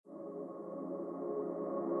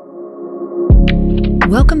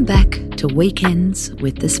Welcome back to Weekends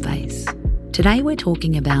with the Space. Today we're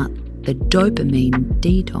talking about the dopamine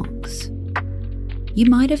detox. You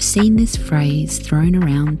might have seen this phrase thrown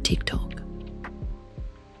around TikTok.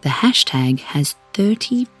 The hashtag has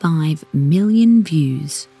 35 million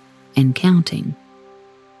views and counting.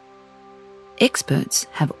 Experts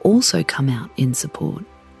have also come out in support.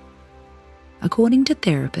 According to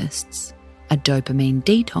therapists, a dopamine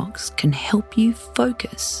detox can help you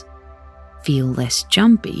focus, feel less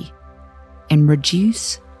jumpy, and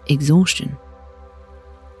reduce exhaustion.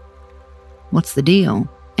 What's the deal?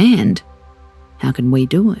 And how can we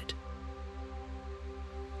do it?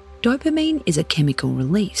 Dopamine is a chemical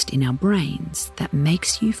released in our brains that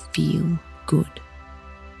makes you feel good.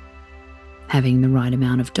 Having the right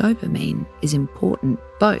amount of dopamine is important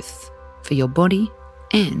both for your body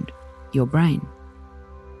and your brain.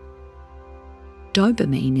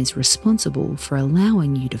 Dopamine is responsible for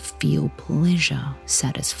allowing you to feel pleasure,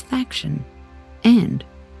 satisfaction, and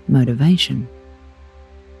motivation.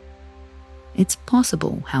 It's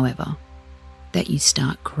possible, however, that you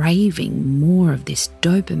start craving more of this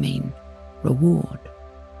dopamine reward.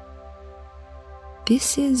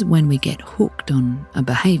 This is when we get hooked on a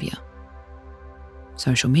behaviour.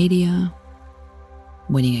 Social media,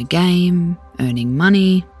 winning a game, earning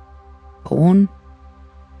money, porn.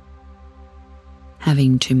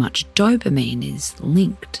 Having too much dopamine is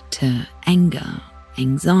linked to anger,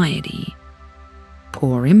 anxiety,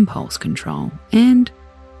 poor impulse control, and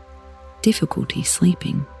difficulty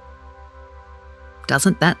sleeping.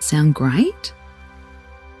 Doesn't that sound great?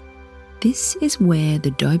 This is where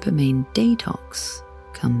the dopamine detox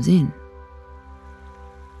comes in.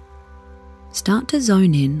 Start to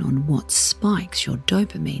zone in on what spikes your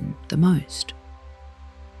dopamine the most.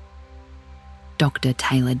 Dr.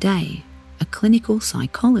 Taylor Day, a clinical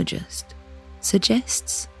psychologist,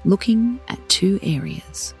 suggests looking at two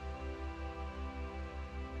areas.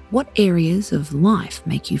 What areas of life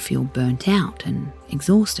make you feel burnt out and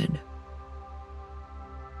exhausted?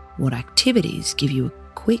 What activities give you a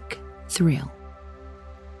quick thrill?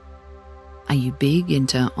 Are you big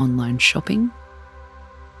into online shopping,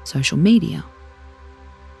 social media,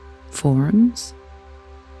 forums,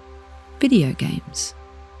 video games,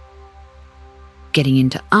 getting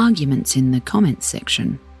into arguments in the comments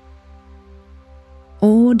section?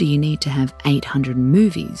 Or do you need to have 800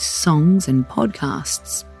 movies, songs and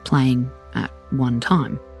podcasts playing at one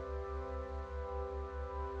time?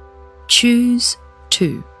 Choose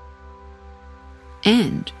two.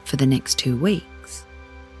 And for the next 2 weeks,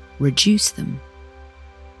 reduce them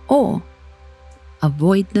or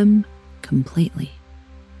avoid them completely.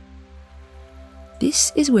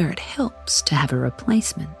 This is where it helps to have a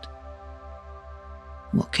replacement.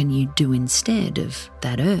 What can you do instead of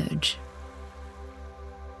that urge?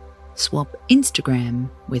 Swap Instagram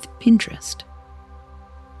with Pinterest.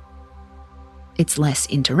 It's less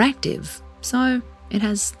interactive, so it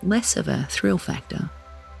has less of a thrill factor.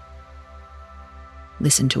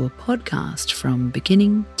 Listen to a podcast from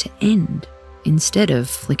beginning to end instead of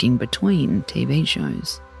flicking between TV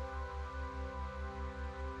shows.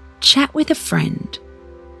 Chat with a friend,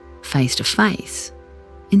 face to face,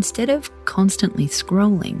 instead of constantly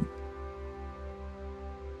scrolling.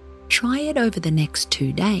 Try it over the next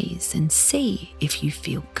 2 days and see if you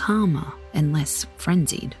feel calmer and less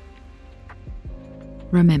frenzied.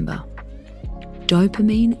 Remember,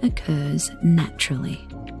 dopamine occurs naturally.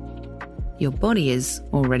 Your body is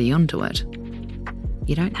already onto it.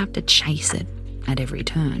 You don't have to chase it at every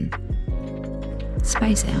turn.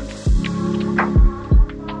 Space out.